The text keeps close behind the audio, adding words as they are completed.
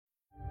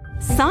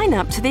Sign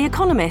up to The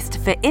Economist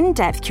for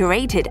in-depth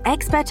curated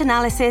expert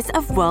analysis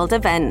of world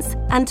events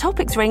and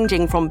topics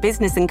ranging from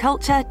business and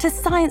culture to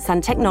science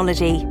and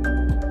technology.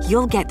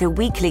 You'll get the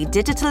weekly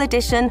digital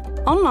edition,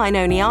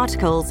 online-only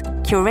articles,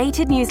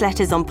 curated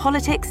newsletters on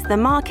politics, the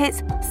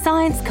markets,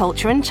 science,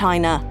 culture and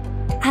China,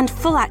 and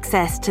full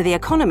access to The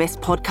Economist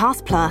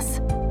Podcast Plus.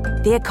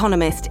 The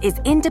Economist is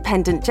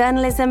independent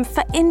journalism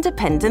for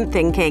independent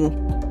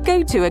thinking.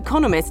 Go to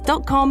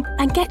economist.com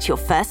and get your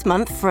first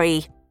month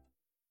free.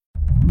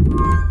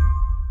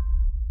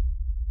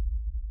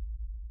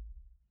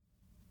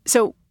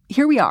 So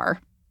here we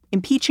are,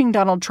 impeaching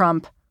Donald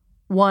Trump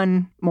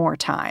one more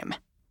time.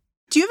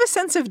 Do you have a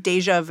sense of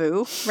deja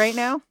vu right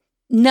now?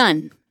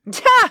 None.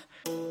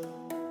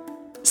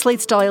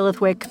 Slate's Dahlia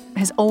Lithwick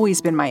has always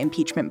been my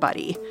impeachment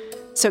buddy.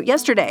 So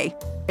yesterday,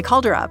 I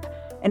called her up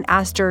and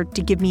asked her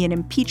to give me an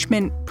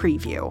impeachment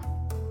preview.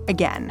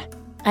 Again.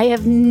 I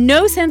have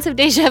no sense of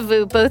deja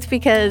vu, both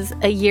because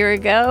a year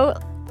ago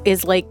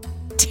is like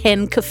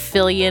 10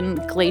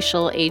 kafillion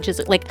glacial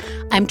ages. Like,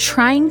 I'm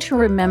trying to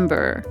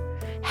remember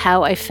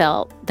how I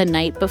felt the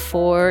night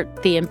before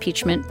the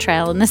impeachment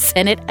trial in the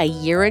Senate a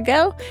year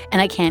ago,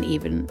 and I can't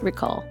even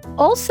recall.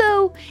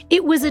 Also,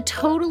 it was a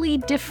totally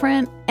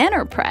different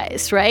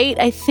enterprise, right?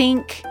 I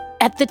think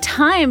at the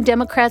time,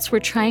 Democrats were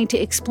trying to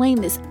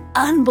explain this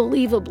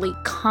unbelievably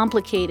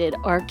complicated,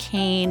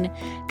 arcane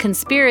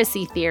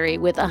conspiracy theory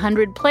with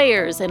 100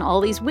 players and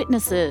all these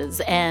witnesses.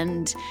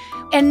 And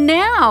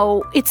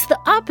now it's the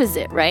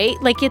opposite,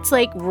 right? Like, it's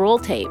like roll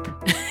tape.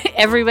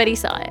 Everybody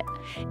saw it.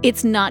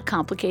 It's not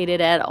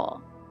complicated at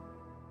all.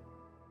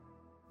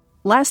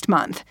 Last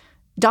month,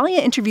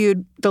 Dahlia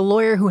interviewed the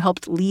lawyer who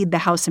helped lead the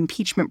House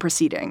impeachment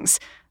proceedings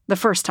the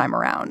first time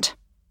around.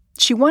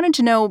 She wanted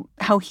to know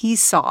how he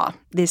saw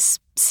this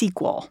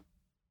sequel.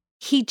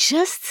 He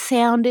just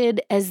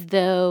sounded as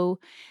though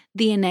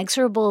the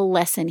inexorable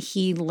lesson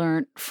he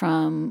learned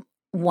from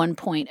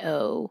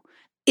 1.0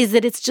 is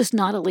that it's just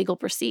not a legal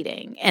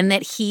proceeding, and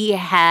that he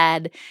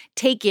had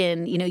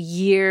taken,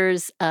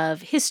 years of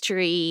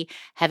history,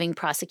 having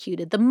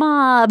prosecuted the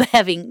mob,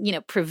 having,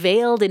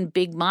 prevailed in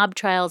big mob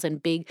trials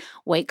and big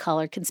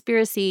white-collar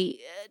conspiracy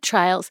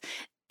trials,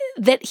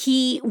 that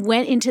he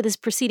went into this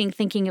proceeding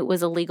thinking it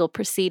was a legal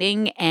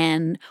proceeding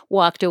and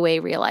walked away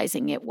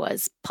realizing it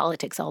was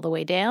politics all the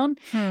way down.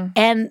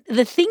 And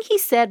the thing he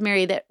said,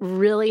 Mary, that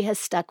really has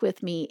stuck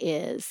with me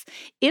is,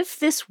 if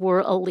this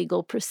were a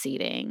legal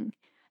proceeding,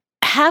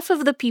 half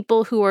of the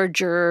people who are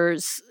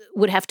jurors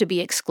would have to be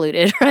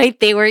excluded, right?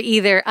 They were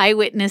either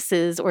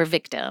eyewitnesses or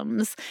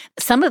victims.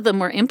 Some of them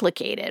were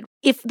implicated.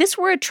 If this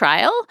were a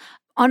trial,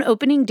 on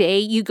opening day,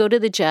 you go to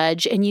the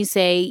judge and you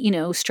say,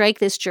 strike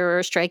this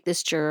juror,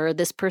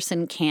 this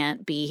person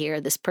can't be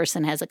here, this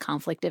person has a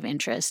conflict of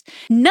interest.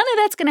 None of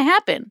that's going to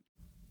happen.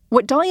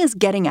 What Dahlia's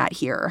getting at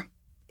here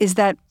is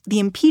that the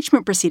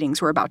impeachment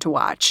proceedings we're about to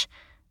watch,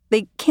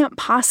 they can't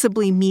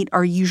possibly meet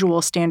our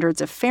usual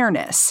standards of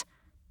fairness.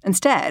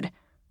 Instead,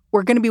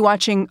 we're going to be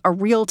watching a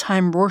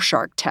real-time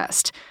Rorschach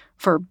test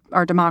for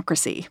our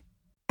democracy.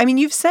 I mean,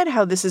 you've said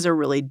how this is a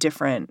really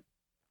different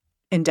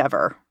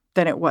endeavor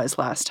than it was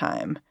last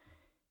time.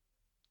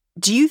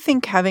 Do you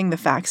think having the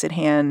facts at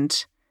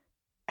hand,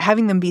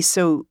 having them be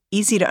so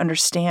easy to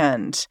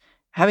understand,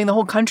 having the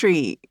whole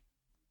country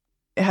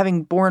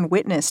having borne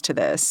witness to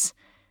this,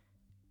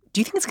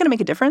 do you think it's going to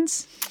make a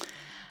difference?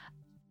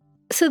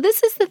 So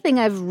this is the thing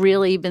I've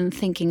really been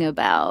thinking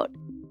about.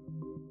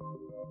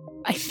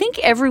 I think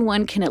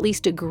everyone can at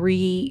least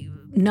agree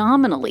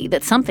nominally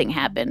that something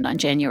happened on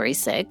January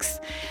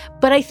 6th.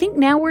 But I think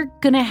now we're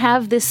going to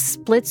have this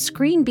split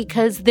screen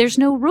because there's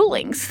no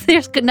rulings.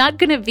 There's not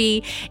going to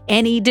be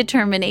any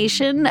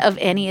determination of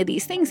any of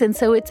these things. And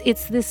so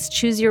it's this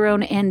choose your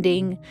own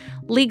ending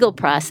legal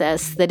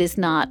process that is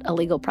not a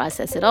legal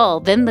process at all.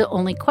 Then the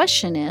only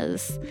question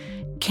is,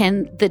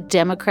 can the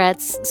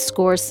Democrats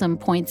score some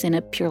points in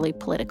a purely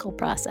political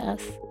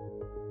process?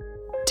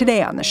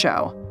 Today on the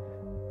show,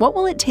 what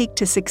will it take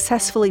to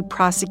successfully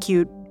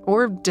prosecute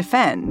or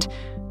defend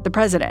the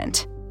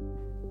president?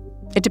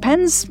 It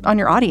depends on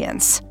your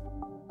audience.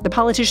 The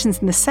politicians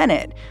in the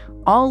Senate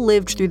all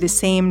lived through the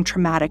same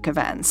traumatic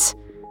events,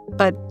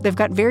 but they've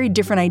got very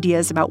different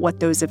ideas about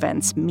what those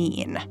events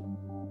mean.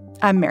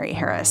 I'm Mary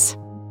Harris.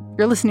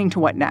 You're listening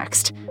to What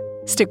Next?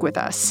 Stick with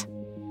us.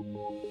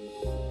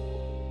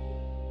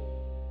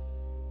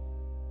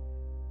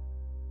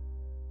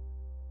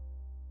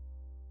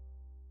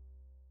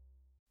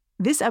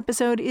 This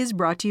episode is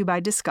brought to you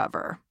by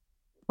Discover.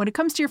 When it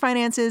comes to your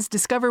finances,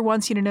 Discover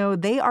wants you to know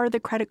they are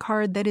the credit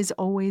card that is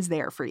always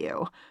there for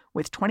you.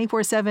 With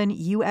 24/7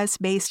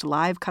 U.S.-based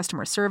live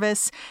customer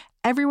service,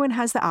 everyone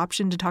has the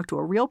option to talk to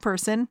a real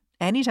person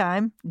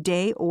anytime,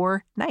 day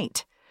or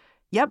night.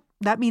 Yep,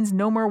 that means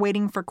no more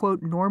waiting for,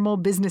 quote, normal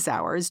business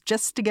hours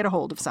just to get a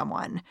hold of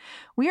someone.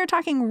 We are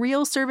talking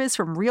real service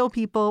from real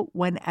people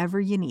whenever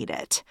you need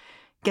it.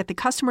 Get the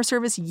customer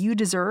service you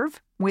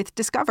deserve with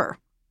Discover.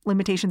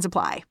 Limitations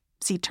apply.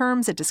 See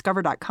terms at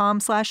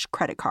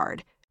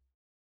discover.com/creditcard.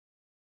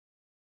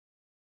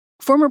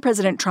 Former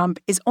President Trump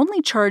is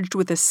only charged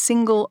with a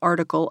single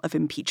article of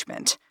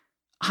impeachment: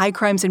 high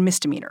crimes and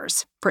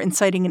misdemeanors for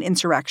inciting an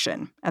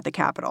insurrection at the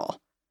Capitol.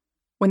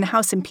 When the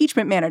House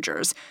impeachment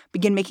managers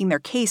begin making their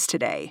case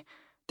today,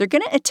 they're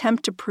going to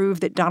attempt to prove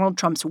that Donald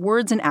Trump's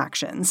words and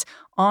actions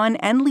on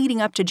and leading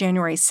up to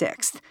January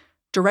 6th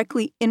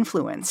directly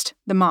influenced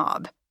the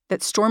mob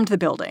that stormed the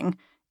building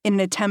in an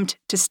attempt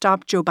to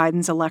stop Joe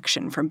Biden's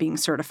election from being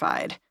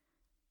certified.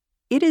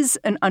 It is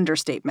an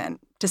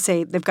understatement to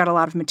say they've got a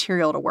lot of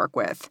material to work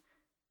with.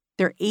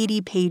 Their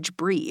 80-page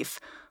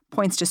brief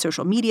points to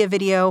social media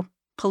video,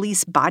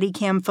 police body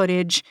cam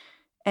footage,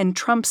 and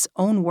Trump's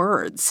own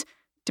words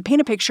to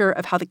paint a picture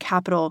of how the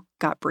Capitol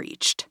got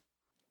breached.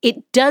 It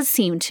does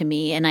seem to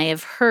me, and I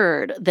have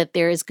heard, that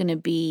there is going to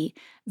be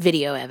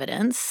video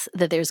evidence,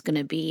 that there's going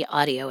to be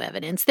audio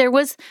evidence.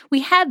 We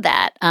had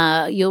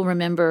that. You'll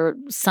remember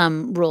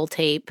some roll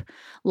tape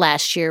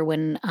last year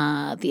when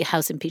the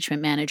House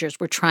impeachment managers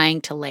were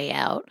trying to lay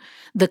out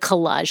the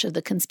collage of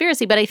the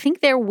conspiracy. But I think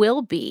there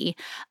will be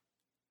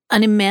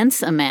an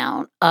immense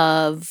amount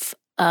of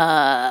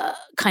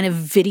kind of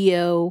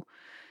video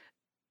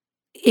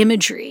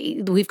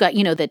imagery. We've got,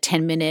 the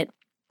 10-minute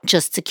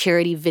just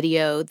security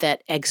video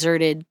that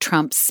excerpted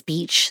Trump's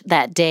speech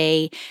that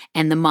day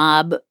and the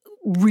mob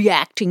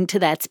reacting to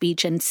that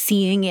speech and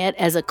seeing it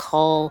as a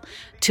call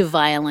to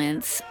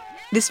violence.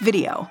 This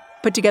video,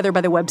 put together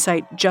by the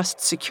website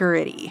Just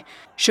Security,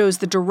 shows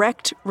the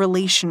direct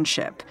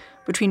relationship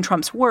between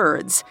Trump's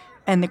words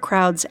and the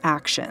crowd's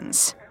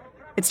actions.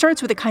 It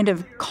starts with a kind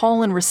of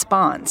call and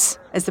response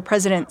as the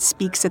president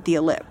speaks at the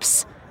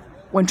ellipse.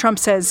 When Trump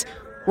says,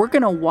 "We're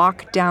going to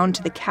walk down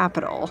to the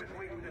Capitol,"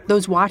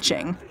 those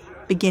watching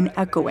begin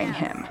echoing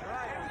him.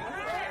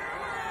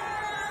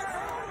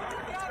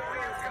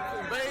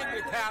 Invade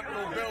the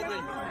Capitol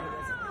building.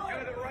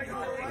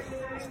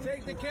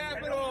 Take the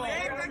Capitol.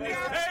 Take the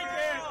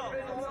Capitol.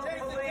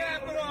 Take the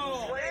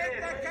Capitol.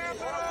 Take the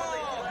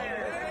Capitol.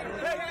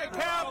 Take the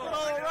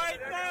Capitol right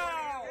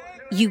now.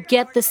 You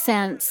get the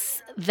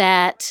sense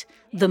that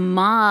the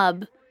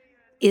mob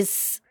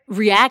is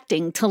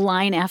reacting to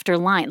line after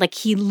line. Like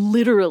he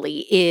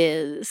literally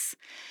is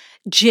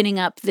ginning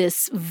up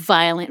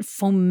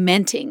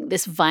fomenting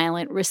this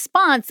violent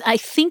response. I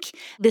think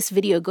this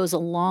video goes a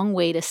long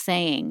way to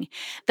saying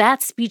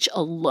that speech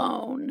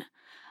alone,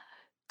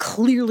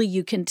 clearly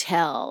you can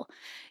tell,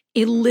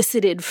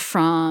 elicited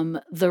from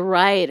the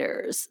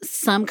rioters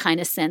some kind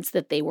of sense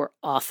that they were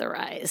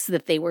authorized,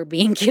 that they were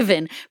being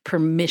given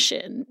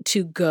permission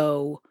to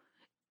go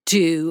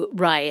do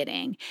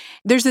rioting.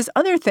 There's this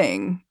other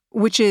thing,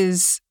 which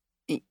is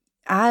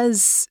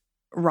as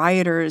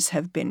rioters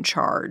have been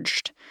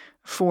charged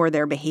for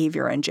their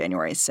behavior on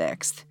January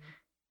 6th,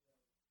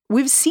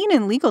 we've seen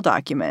in legal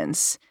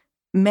documents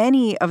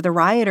many of the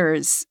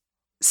rioters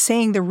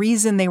saying the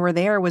reason they were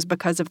there was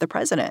because of the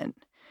president.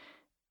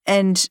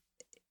 And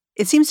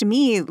it seems to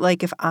me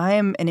like if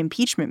I'm an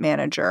impeachment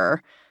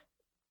manager,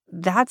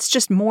 that's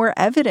just more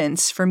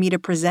evidence for me to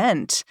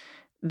present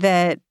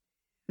that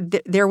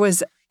there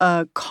was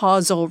a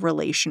causal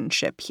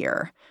relationship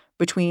here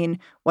between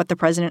what the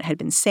president had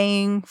been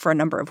saying for a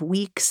number of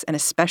weeks, and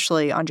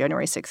especially on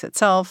January 6th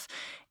itself,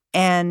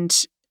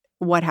 and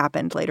what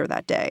happened later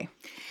that day.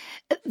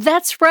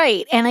 That's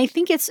right. And I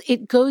think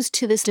it goes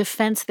to this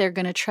defense they're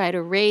going to try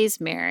to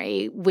raise,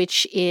 Mary,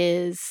 which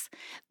is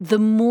the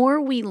more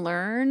we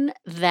learn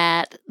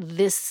that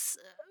this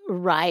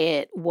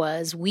riot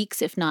was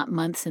weeks, if not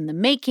months in the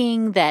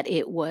making, that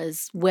it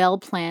was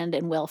well-planned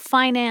and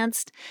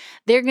well-financed,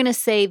 they're going to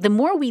say the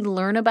more we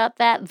learn about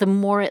that, the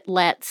more it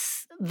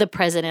lets the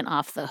president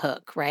off the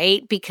hook,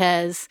 right?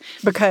 Because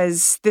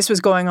this was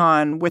going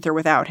on with or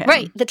without him.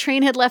 Right. The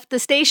train had left the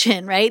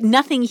station, right?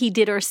 Nothing he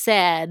did or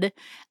said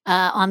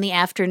on the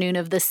afternoon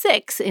of the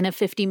 6th in a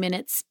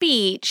 50-minute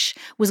speech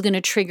was going to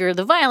trigger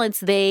the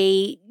violence.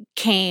 They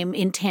came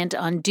intent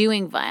on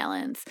doing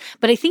violence.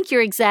 But I think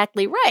you're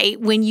exactly right.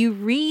 When you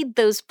read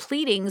those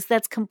pleadings,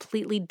 that's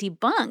completely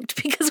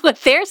debunked because what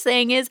they're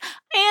saying is,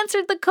 I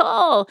answered the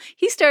call.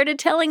 He started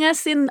telling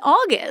us in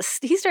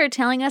August. He started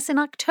telling us in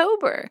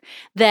October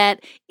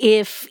that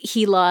if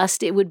he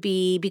lost, it would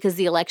be because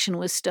the election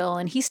was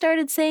stolen. He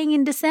started saying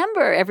in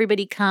December,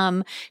 everybody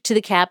come to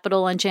the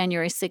Capitol on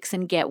January 6th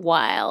and get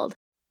wild.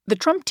 The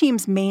Trump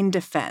team's main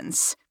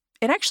defense,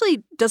 it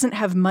actually doesn't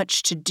have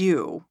much to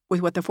do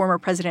with what the former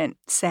president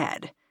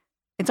said.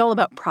 It's all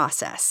about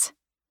process.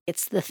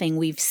 It's the thing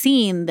we've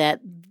seen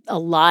that a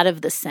lot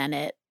of the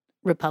Senate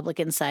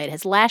Republican side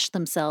has lashed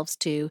themselves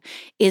to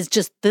is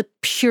just the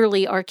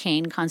purely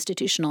arcane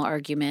constitutional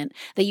argument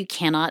that you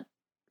cannot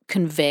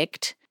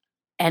convict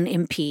and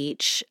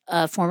impeach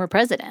a former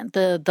president,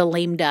 the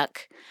lame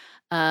duck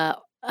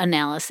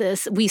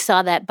analysis. We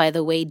saw that, by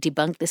the way,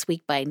 debunked this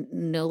week by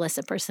no less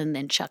a person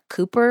than Chuck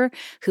Cooper,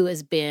 who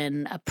has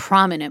been a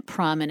prominent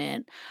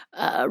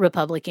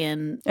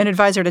Republican. An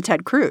advisor to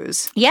Ted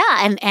Cruz.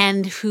 Yeah,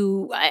 and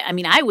who,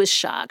 I was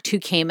shocked, who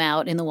came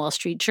out in the Wall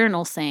Street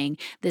Journal saying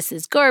this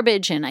is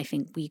garbage, and I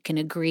think we can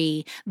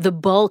agree the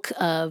bulk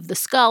of the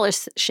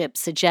scholarship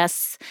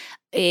suggests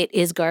it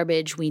is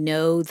garbage. We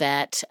know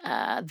that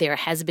there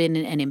has been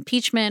an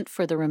impeachment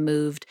for the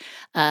removed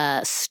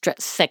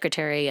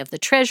Secretary of the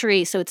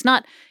Treasury. So it's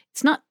not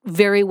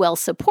very well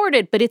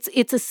supported, but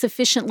it's a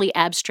sufficiently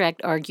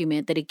abstract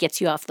argument that it gets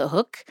you off the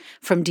hook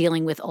from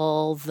dealing with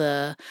all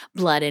the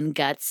blood and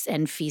guts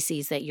and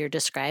feces that you're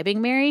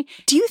describing, Mary.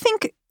 Do you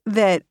think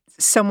that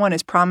someone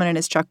as prominent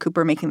as Chuck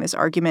Cooper making this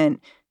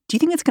argument, do you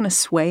think it's going to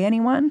sway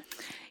anyone?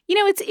 You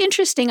know, it's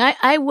interesting.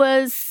 I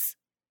was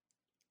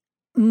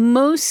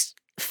most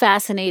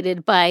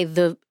fascinated by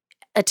the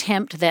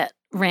attempt that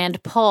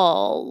Rand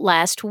Paul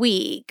last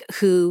week,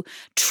 who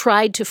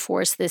tried to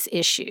force this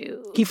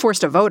issue. He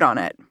forced a vote on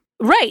it.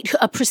 Right,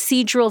 a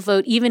procedural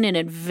vote, even in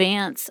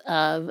advance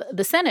of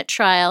the Senate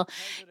trial,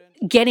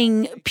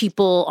 getting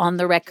people on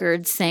the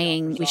record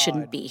saying we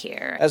shouldn't be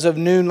here. As of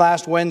noon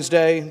last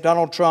Wednesday,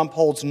 Donald Trump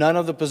holds none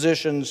of the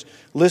positions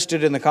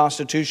listed in the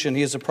Constitution.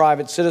 He is a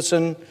private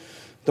citizen.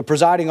 The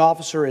presiding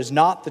officer is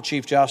not the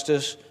Chief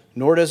Justice,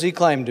 nor does he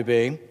claim to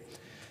be.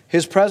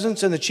 His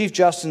presence and the Chief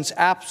Justice's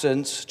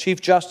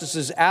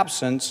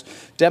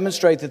absence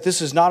demonstrate that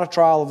this is not a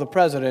trial of the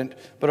president,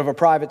 but of a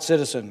private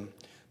citizen.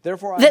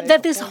 Therefore,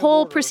 that this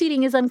whole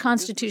proceeding is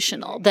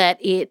unconstitutional,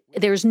 that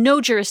there's no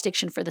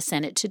jurisdiction for the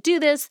Senate to do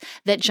this,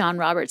 that John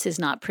Roberts is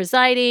not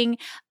presiding.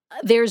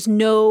 There's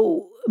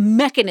no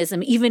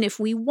mechanism, even if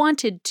we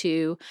wanted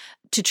to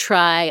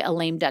try a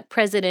lame duck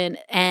president.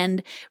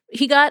 And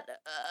he got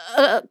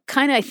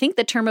kind of, I think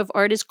the term of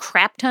art is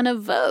crap ton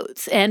of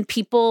votes. And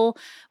people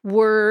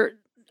were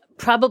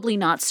probably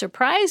not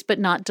surprised, but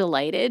not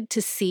delighted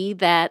to see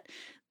that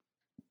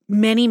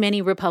many,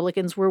 many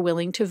Republicans were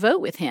willing to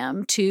vote with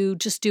him to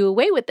just do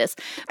away with this.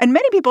 And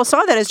many people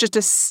saw that as just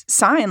a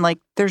sign, like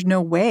there's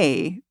no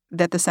way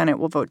that the Senate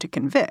will vote to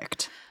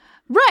convict.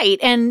 Right.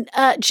 And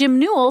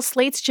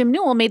Slate's Jim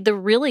Newell made the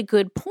really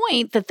good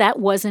point that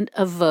wasn't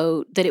a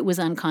vote, that it was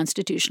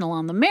unconstitutional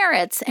on the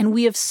merits. And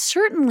we have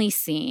certainly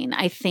seen,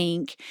 I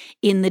think,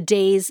 in the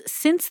days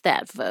since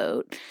that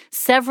vote,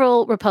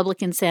 several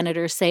Republican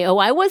senators say, oh,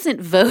 I wasn't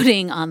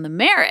voting on the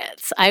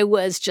merits. I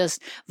was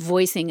just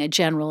voicing a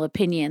general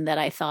opinion that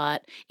I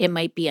thought it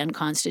might be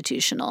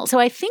unconstitutional. So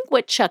I think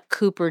what Chuck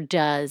Cooper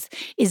does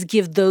is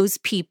give those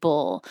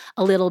people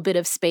a little bit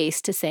of space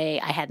to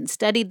say, I hadn't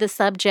studied the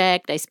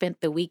subject. I spent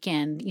the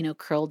weekend,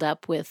 curled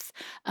up with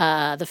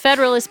the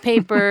Federalist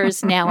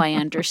Papers. Now I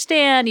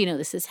understand,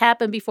 this has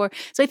happened before.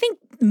 So I think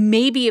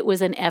maybe it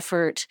was an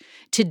effort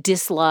to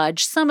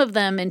dislodge some of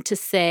them and to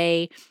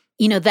say,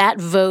 that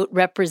vote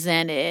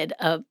represented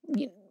a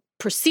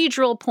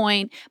procedural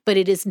point, but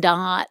it is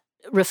not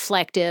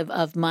reflective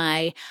of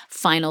my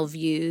final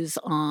views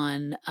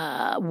on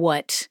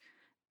what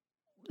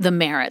the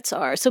merits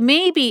are. So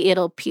maybe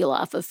it'll peel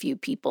off a few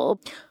people.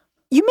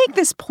 You make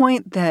this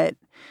point that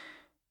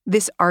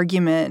this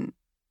argument,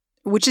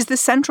 which is the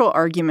central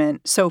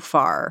argument so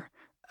far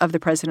of the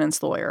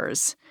president's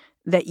lawyers,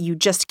 that you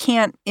just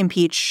can't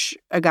impeach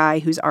a guy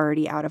who's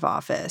already out of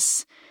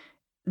office,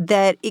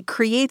 that it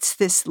creates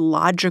this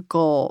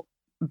logical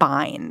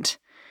bind,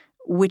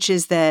 which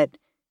is that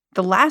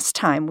the last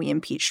time we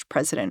impeached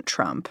President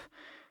Trump,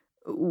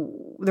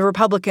 the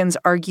Republicans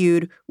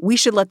argued we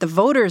should let the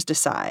voters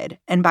decide.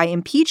 And by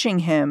impeaching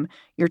him,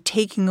 you're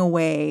taking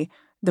away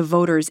the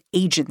voters'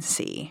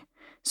 agency.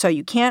 So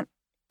you can't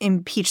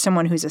impeach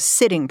someone who's a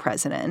sitting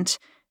president.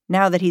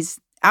 Now that he's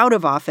out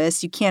of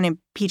office, you can't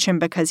impeach him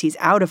because he's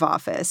out of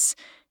office.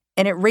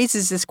 And it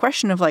raises this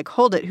question of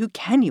hold it, who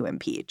can you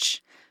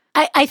impeach?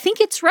 I think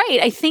it's right.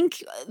 I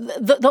think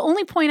the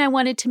only point I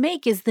wanted to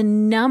make is the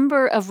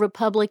number of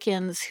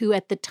Republicans who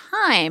at the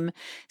time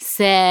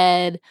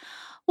said,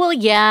 well,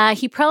 yeah,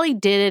 he probably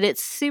did it.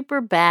 It's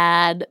super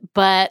bad,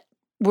 but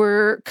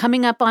we're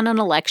coming up on an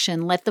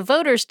election. Let the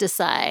voters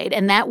decide.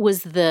 And that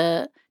was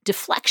the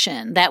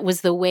deflection. That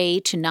was the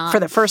way to not— for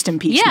the first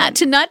impeachment. Yeah,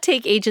 to not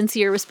take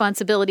agency or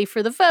responsibility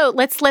for the vote.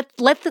 Let's let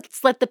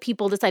the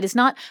people decide. It's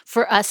not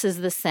for us as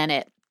the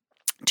Senate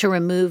to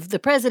remove the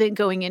president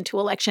going into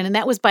election. And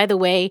that was, by the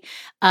way,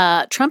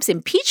 Trump's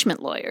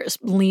impeachment lawyers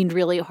leaned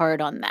really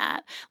hard on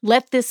that.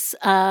 Let this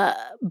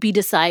be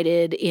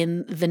decided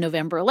in the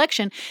November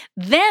election.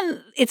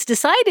 Then it's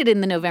decided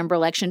in the November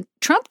election.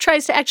 Trump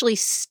tries to actually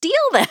steal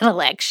that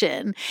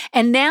election.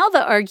 And now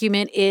the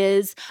argument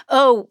is,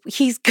 oh,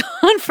 he's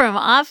gone from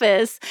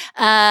office.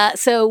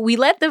 So we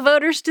let the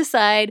voters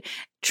decide.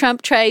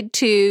 Trump tried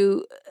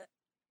to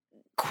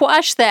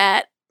quash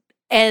that.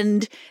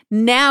 And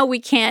now we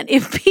can't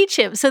impeach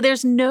him. So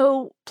there's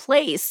no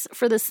place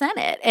for the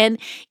Senate. And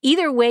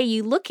either way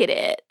you look at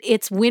it,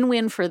 it's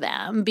win-win for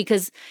them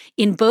because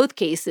in both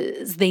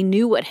cases, they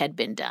knew what had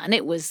been done.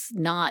 It was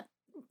not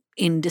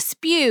in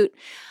dispute.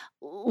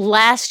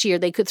 Last year,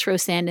 they could throw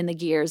sand in the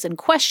gears and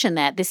question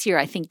that. This year,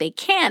 I think they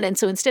can't. And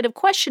so instead of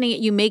questioning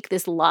it, you make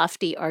this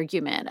lofty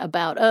argument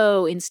about,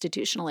 oh,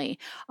 institutionally,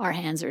 our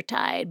hands are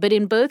tied. But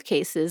in both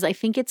cases, I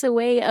think it's a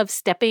way of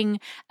stepping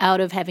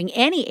out of having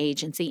any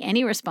agency,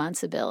 any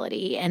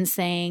responsibility, and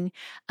saying,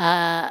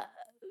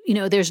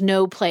 there's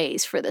no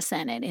place for the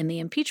Senate in the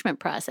impeachment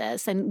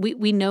process. And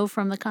we know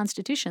from the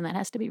Constitution that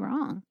has to be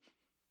wrong.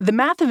 The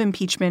math of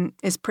impeachment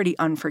is pretty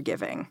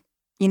unforgiving.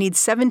 You need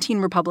 17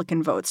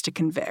 Republican votes to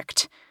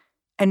convict.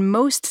 And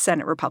most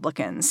Senate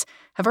Republicans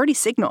have already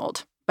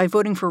signaled, by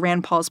voting for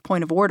Rand Paul's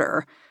point of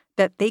order,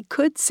 that they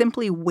could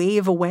simply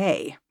wave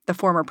away the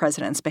former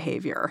president's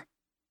behavior.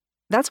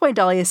 That's why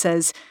Dahlia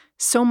says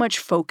so much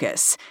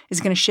focus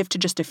is going to shift to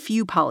just a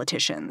few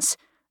politicians,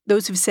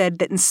 those who've said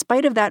that in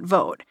spite of that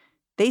vote,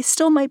 they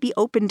still might be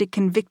open to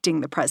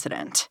convicting the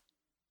president.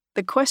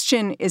 The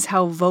question is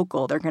how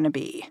vocal they're going to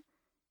be.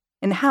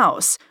 In the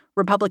House,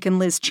 Republican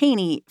Liz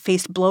Cheney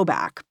faced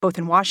blowback, both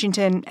in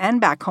Washington and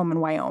back home in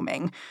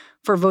Wyoming,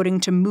 for voting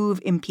to move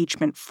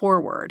impeachment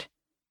forward.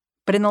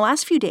 But in the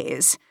last few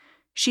days,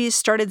 she's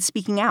started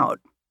speaking out,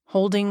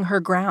 holding her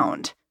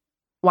ground.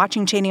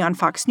 Watching Cheney on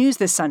Fox News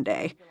this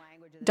Sunday,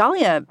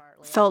 Dahlia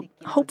felt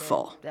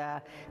hopeful.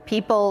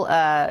 People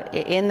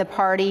in the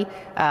party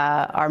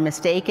are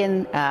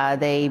mistaken.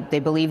 They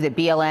believe that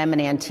BLM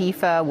and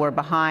Antifa were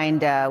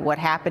behind what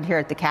happened here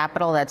at the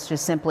Capitol. That's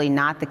just simply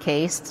not the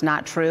case. It's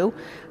not true.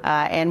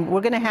 And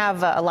we're going to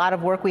have a lot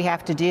of work we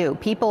have to do.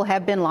 People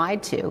have been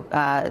lied to.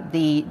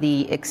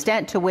 The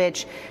extent to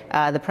which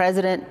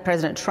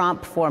President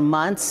Trump, for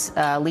months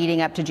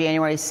leading up to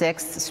January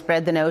 6th,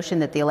 spread the notion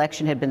that the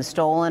election had been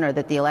stolen or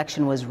that the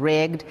election was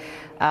rigged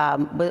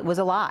was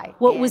a lie.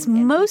 What was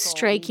most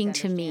striking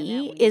to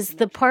me is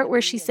the part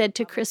where she said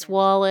to Chris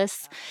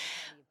Wallace,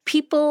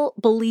 people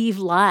believe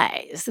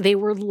lies. They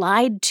were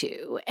lied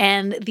to.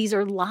 And these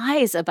are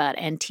lies about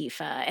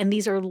Antifa. And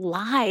these are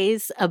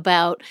lies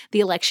about the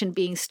election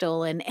being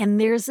stolen.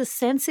 And there's a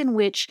sense in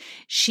which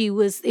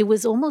it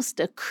was almost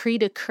a cri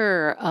de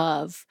coeur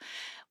of,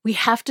 we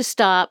have to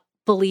stop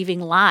believing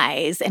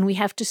lies, and we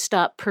have to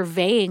stop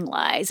purveying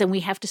lies, and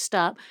we have to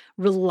stop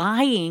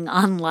relying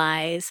on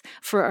lies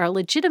for our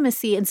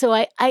legitimacy. And so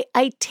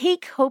I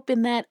take hope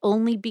in that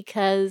only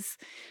because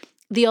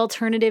the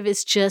alternative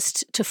is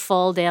just to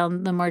fall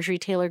down the Marjorie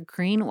Taylor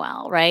Greene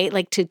well, right?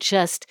 Like to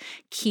just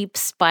keep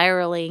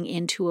spiraling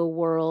into a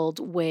world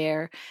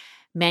where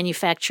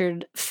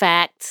manufactured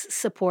facts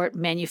support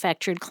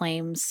manufactured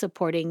claims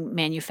supporting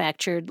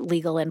manufactured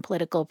legal and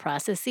political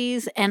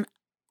processes. And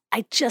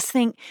I just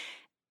think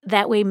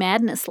that way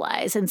madness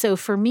lies. And so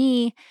for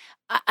me,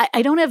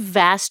 I don't have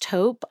vast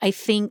hope. I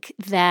think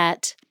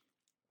that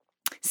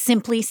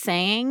simply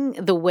saying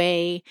the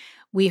way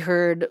we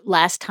heard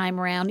last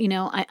time around,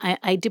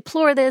 I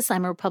deplore this.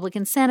 I'm a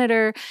Republican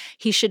senator.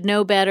 He should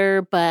know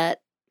better,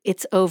 but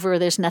it's over.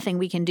 There's nothing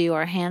we can do.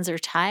 Our hands are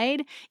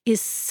tied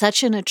is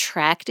such an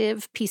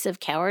attractive piece of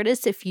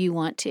cowardice if you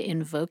want to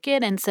invoke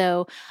it. And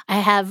so I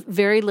have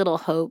very little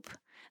hope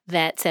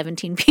that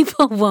 17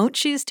 people won't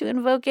choose to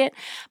invoke it.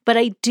 But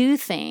I do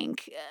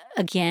think,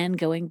 again,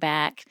 going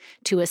back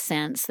to a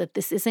sense that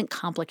this isn't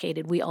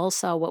complicated. We all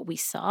saw what we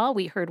saw.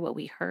 We heard what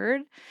we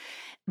heard.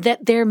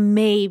 That there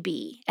may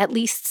be at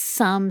least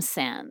some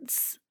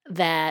sense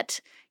that,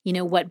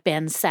 what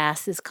Ben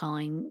Sasse is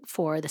calling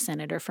for, the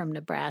senator from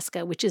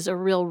Nebraska, which is a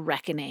real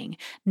reckoning,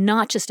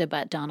 not just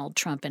about Donald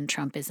Trump and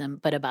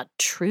Trumpism, but about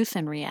truth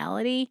and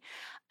reality.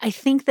 I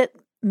think that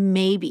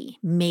maybe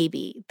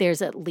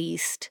there's at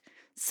least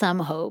some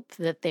hope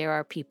that there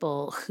are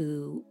people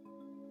who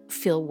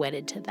feel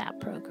wedded to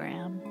that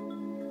program.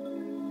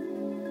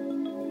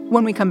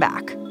 When we come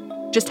back,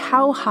 just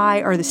how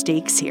high are the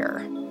stakes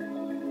here?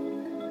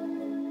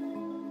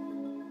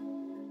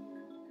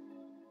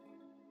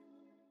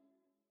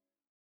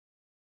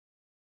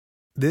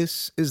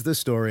 This is the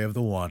story of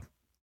the one.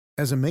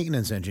 As a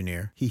maintenance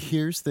engineer, he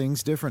hears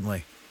things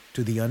differently.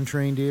 To the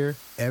untrained ear,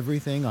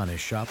 everything on his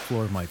shop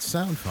floor might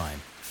sound fine,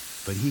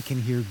 but he can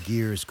hear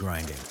gears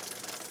grinding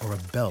or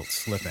a belt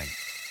slipping.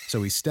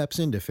 So he steps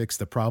in to fix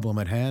the problem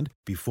at hand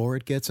before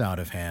it gets out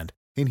of hand.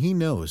 And he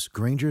knows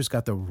Grainger's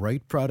got the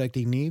right product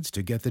he needs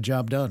to get the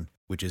job done,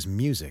 which is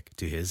music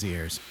to his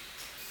ears.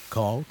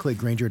 Call, click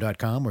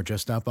Grainger.com, or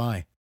just stop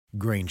by.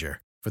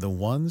 Grainger, for the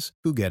ones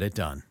who get it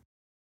done.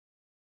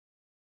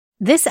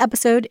 This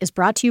episode is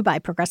brought to you by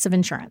Progressive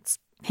Insurance.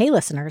 Hey,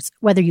 listeners,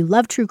 whether you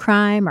love true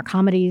crime or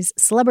comedies,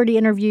 celebrity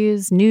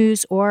interviews,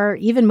 news, or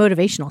even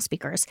motivational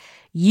speakers,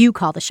 you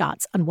call the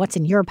shots on what's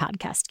in your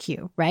podcast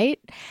queue, right?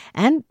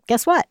 And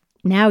guess what?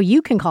 Now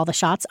you can call the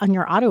shots on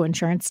your auto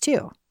insurance,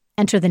 too.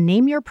 Enter the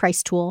Name Your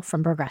Price tool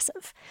from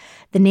Progressive.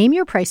 The Name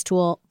Your Price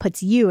tool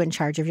puts you in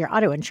charge of your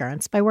auto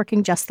insurance by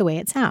working just the way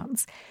it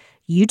sounds.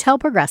 You tell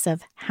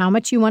Progressive how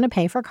much you want to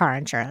pay for car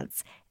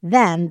insurance.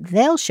 Then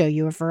they'll show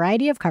you a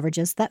variety of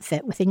coverages that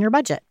fit within your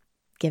budget,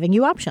 giving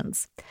you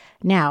options.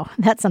 Now,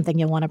 that's something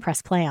you'll want to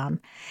press play on.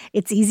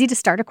 It's easy to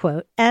start a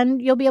quote,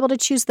 and you'll be able to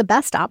choose the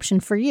best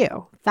option for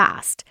you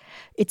fast.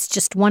 It's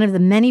just one of the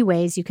many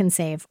ways you can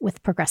save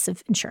with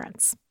Progressive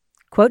Insurance.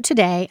 Quote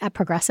today at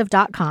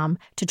Progressive.com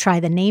to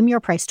try the Name Your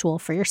Price tool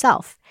for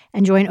yourself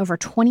and join over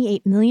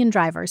 28 million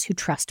drivers who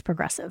trust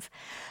Progressive.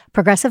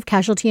 Progressive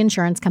Casualty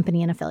Insurance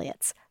Company and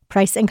Affiliates.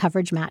 Price and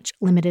coverage match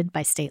limited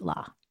by state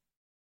law.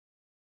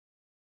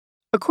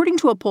 According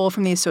to a poll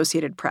from the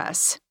Associated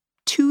Press,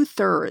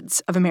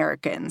 2/3 of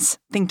Americans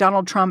think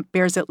Donald Trump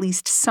bears at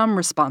least some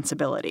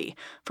responsibility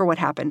for what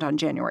happened on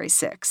January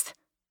 6th.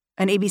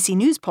 An ABC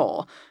News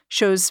poll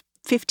shows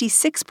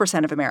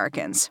 56% of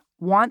Americans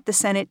want the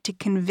Senate to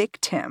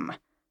convict him.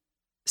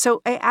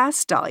 So I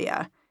asked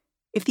Dahlia,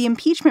 if the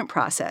impeachment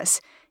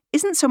process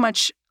isn't so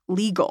much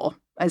legal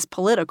as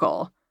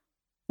political,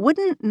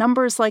 wouldn't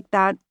numbers like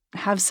that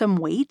have some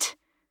weight?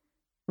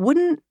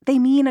 Wouldn't they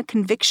mean a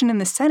conviction in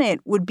the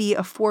Senate would be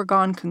a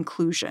foregone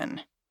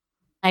conclusion?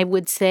 I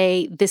would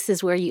say this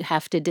is where you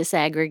have to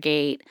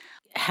disaggregate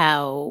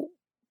how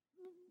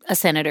a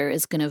senator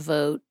is going to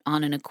vote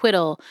on an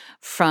acquittal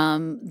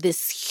from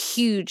this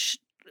huge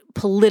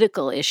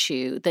political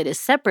issue that is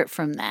separate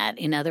from that.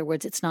 In other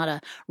words, it's not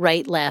a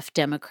right, left,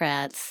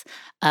 Democrats,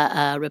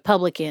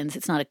 Republicans.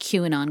 It's not a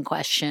QAnon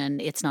question.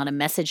 It's not a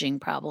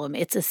messaging problem.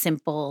 It's a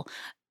simple,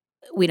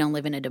 we don't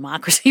live in a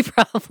democracy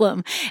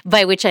problem,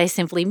 by which I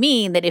simply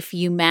mean that if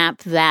you map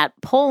that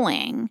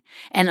polling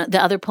and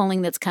the other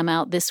polling that's come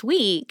out this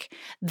week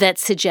that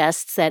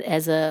suggests that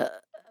as a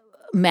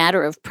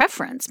matter of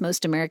preference,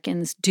 most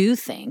Americans do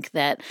think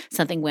that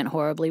something went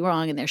horribly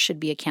wrong and there should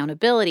be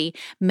accountability,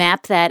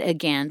 map that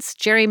against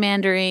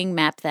gerrymandering,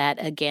 map that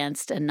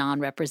against a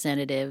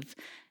non-representative,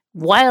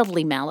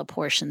 wildly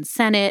malapportioned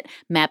Senate,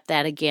 map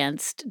that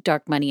against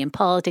dark money in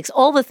politics,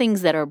 all the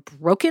things that are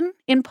broken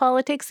in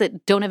politics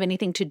that don't have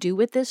anything to do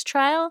with this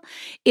trial.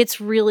 It's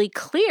really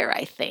clear,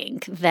 I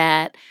think,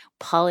 that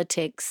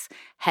politics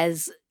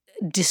has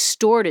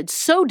distorted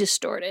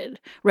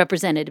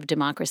representative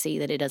democracy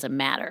that it doesn't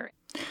matter.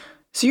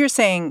 So you're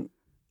saying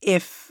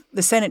if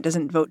the Senate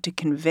doesn't vote to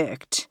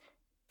convict,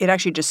 it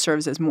actually just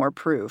serves as more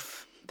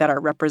proof that our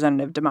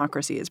representative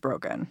democracy is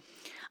broken?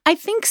 I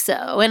think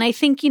so. And I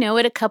think,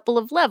 at a couple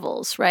of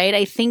levels, right?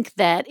 I think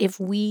that if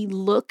we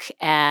look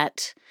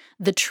at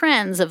the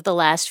trends of the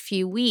last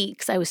few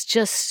weeks, I was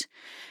just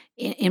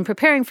in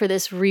preparing for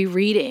this,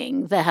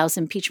 rereading the House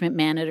impeachment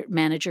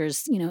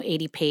manager's,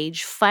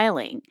 80-page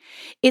filing.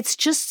 It's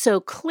just so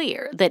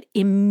clear that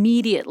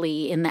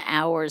immediately in the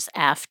hours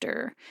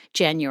after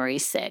January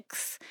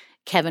 6th,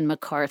 Kevin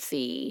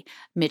McCarthy,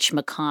 Mitch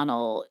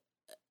McConnell,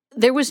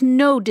 there was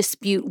no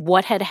dispute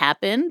what had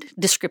happened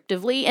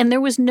descriptively, and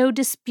there was no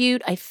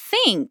dispute, I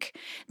think,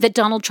 that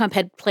Donald Trump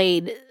had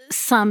played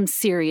some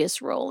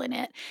serious role in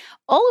it.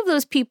 All of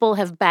those people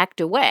have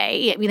backed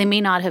away. I mean, they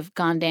may not have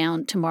gone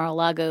down to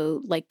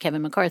Mar-a-Lago like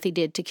Kevin McCarthy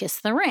did to kiss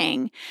the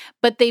ring,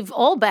 but they've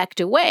all backed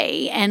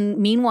away. And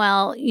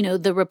meanwhile,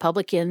 the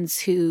Republicans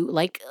who,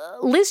 like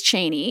Liz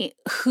Cheney,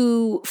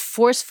 who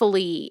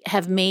forcefully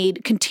have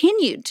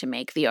continued to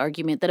make the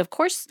argument that, of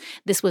course,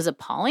 this was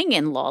appalling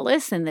and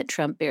lawless and that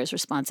Trump bears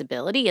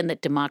responsibility and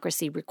that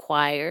democracy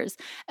requires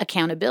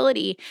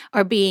accountability,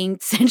 are being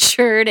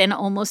censured and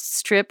almost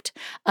stripped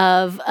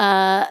of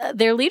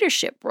their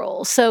leadership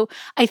role. So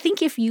I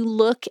think if you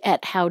look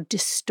at how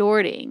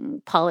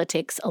distorting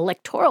politics,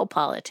 electoral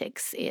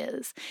politics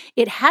is,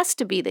 it has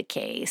to be the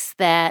case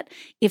that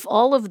if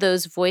all of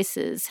those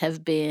voices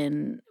have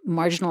been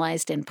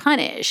marginalized and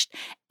punished,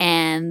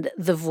 and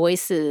the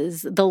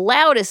voices, the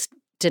loudest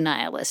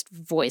denialist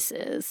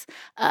voices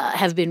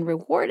have been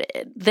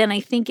rewarded, then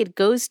I think it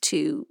goes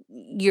to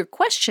your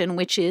question,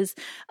 which is,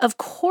 of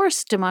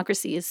course,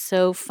 democracy is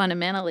so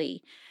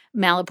fundamentally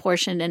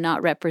malapportioned and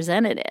not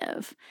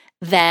representative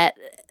that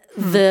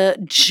the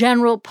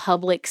general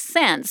public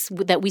sense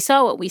that we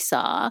saw what we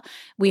saw,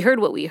 we heard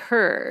what we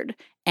heard,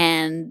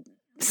 and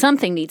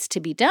something needs to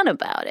be done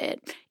about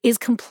it is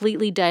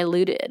completely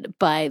diluted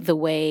by the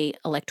way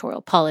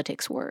electoral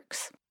politics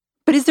works.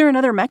 But is there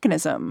another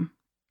mechanism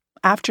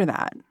after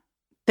that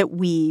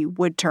we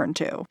would turn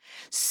to?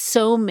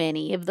 So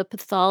many of the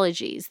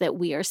pathologies that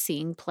we are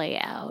seeing play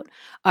out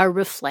are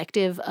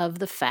reflective of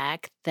the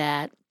fact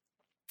that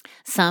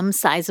some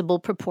sizable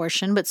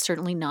proportion, but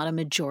certainly not a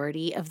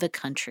majority of the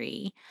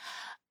country,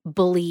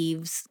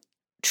 believes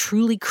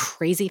truly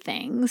crazy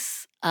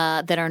things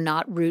that are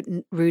not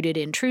rooted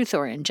in truth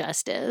or in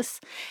justice,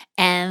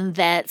 and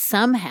that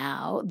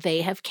somehow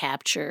they have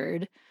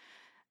captured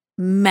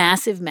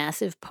massive,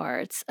 massive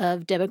parts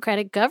of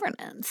democratic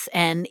governance.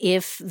 And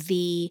if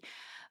the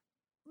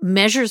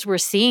measures we're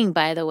seeing,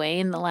 by the way,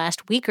 in the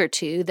last week or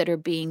two that are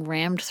being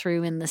rammed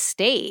through in the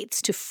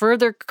states to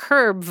further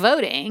curb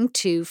voting,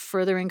 to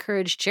further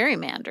encourage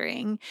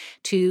gerrymandering,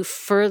 to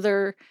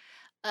further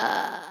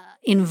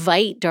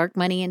invite dark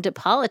money into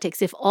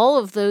politics, if all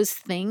of those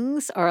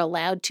things are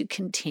allowed to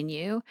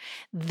continue,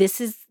 this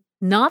is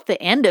not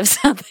the end of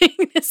something.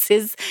 This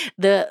is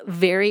the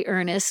very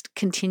earnest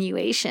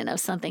continuation of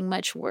something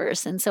much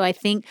worse. And so I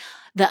think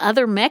the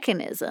other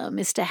mechanism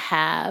is to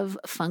have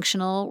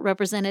functional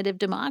representative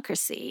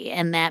democracy.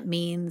 And that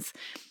means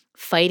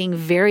fighting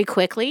very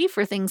quickly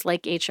for things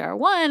like H.R.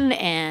 1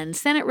 and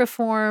Senate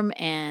reform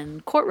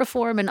and court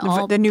reform and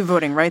all the new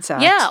Voting Rights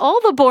Act. Yeah,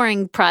 all the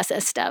boring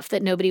process stuff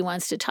that nobody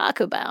wants to talk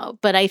about.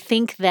 But I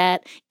think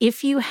that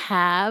if you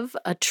have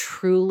a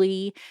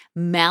truly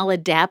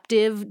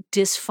maladaptive,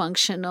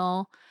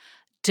 dysfunctional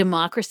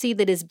democracy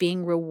that is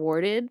being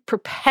rewarded,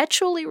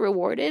 perpetually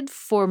rewarded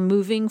for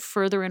moving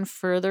further and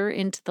further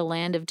into the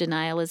land of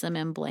denialism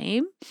and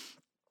blame,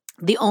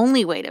 the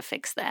only way to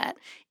fix that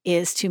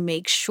is to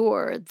make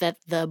sure that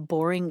the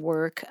boring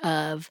work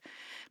of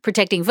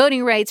protecting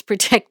voting rights,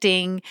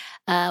 protecting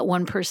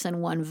one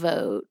person, one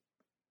vote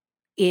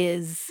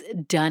is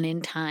done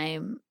in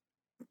time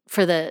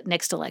for the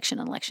next election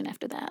and election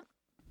after that.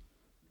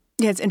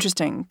 Yeah, it's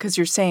interesting because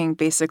you're saying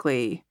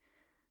basically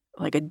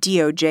like a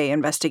DOJ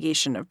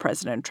investigation of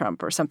President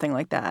Trump or something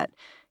like that.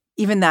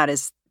 Even that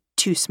is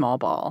too small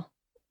ball.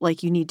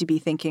 Like you need to be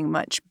thinking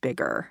much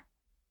bigger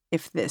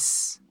if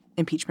this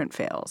impeachment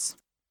fails.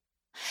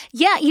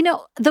 Yeah,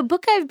 the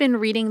book I've been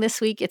reading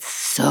this week, it's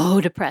so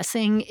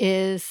depressing,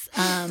 is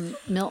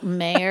Milton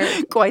Mayer.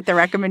 Quite the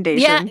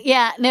recommendation.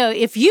 Yeah. No,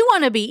 if you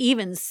want to be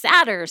even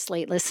sadder,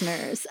 Slate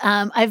listeners,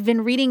 I've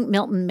been reading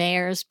Milton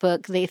Mayer's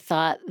book, They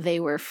Thought They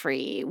Were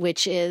Free,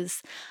 which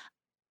is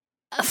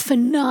a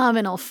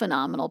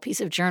phenomenal piece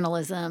of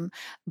journalism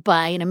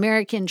by an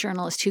American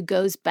journalist who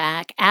goes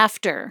back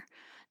after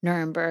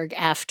Nuremberg,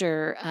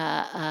 after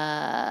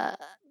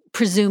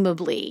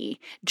presumably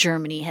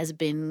Germany has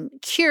been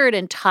cured,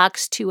 and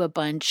talks to a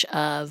bunch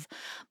of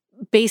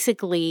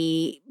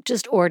basically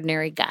just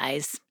ordinary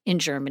guys in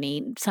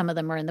Germany. Some of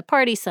them are in the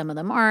party, some of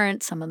them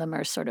aren't, some of them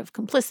are sort of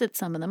complicit,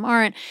 some of them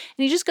aren't.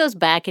 And he just goes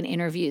back and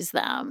interviews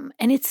them.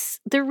 And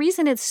the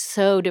reason it's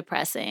so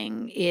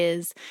depressing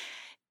is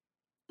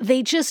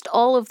they just,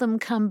 all of them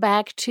come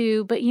back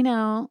to, but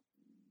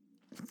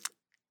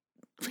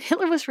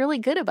Hitler was really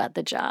good about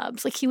the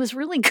jobs. Like, he was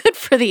really good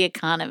for the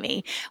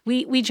economy.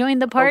 We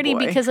joined the party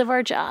because of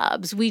our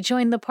jobs. We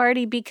joined the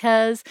party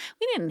because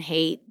we didn't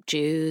hate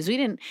Jews. We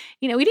didn't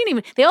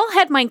even, they all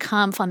had Mein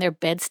Kampf on their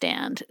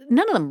bedstand.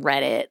 None of them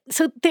read it.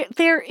 So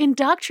they're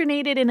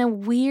indoctrinated in a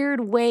weird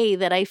way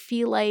that I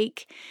feel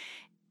like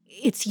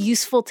it's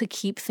useful to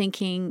keep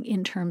thinking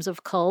in terms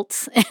of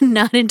cults and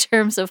not in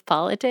terms of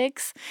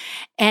politics.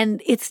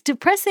 And it's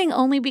depressing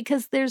only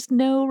because there's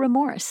no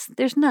remorse.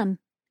 There's none.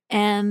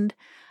 And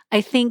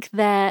I think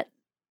that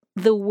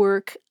the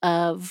work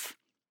of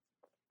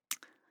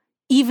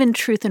even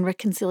truth and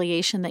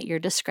reconciliation that you're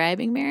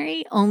describing,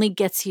 Mary, only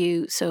gets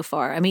you so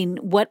far. I mean,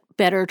 what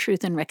better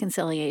truth and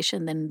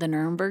reconciliation than the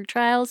Nuremberg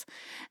trials?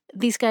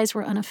 These guys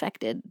were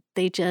unaffected.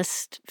 They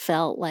just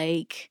felt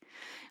like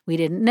we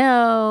didn't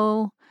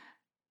know,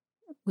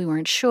 we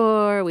weren't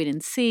sure, we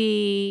didn't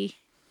see.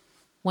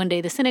 One day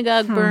the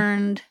synagogue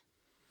burned.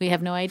 We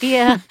have no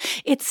idea.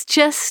 It's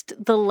just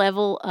the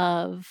level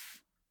of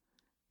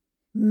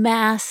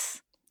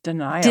mass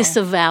denial,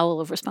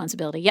 disavowal of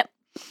responsibility. Yep.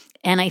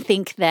 And I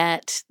think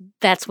that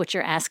that's what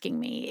you're asking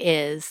me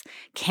is,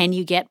 can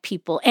you get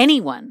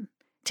anyone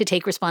to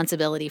take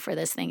responsibility for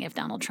this thing if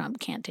Donald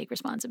Trump can't take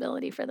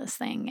responsibility for this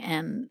thing?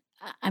 And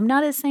I'm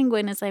not as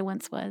sanguine as I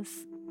once was.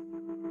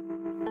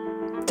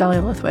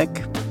 Dahlia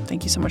Lithwick,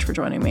 thank you so much for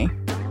joining me,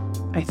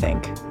 I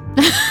think.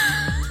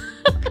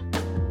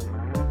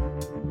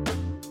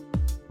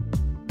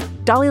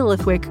 Dahlia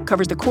Lithwick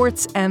covers the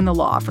courts and the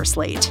law for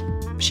Slate.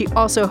 She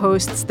also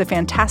hosts the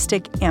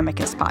fantastic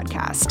Amicus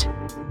podcast.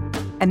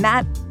 And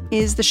that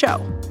is the show.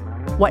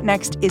 What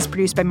Next is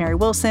produced by Mary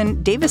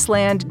Wilson, Davis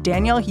Land,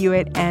 Danielle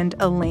Hewitt, and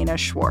Elena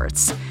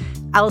Schwartz.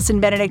 Allison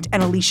Benedict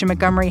and Alicia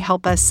Montgomery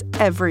help us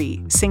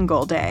every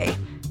single day.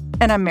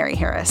 And I'm Mary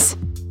Harris.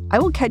 I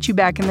will catch you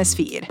back in this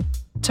feed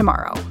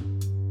tomorrow.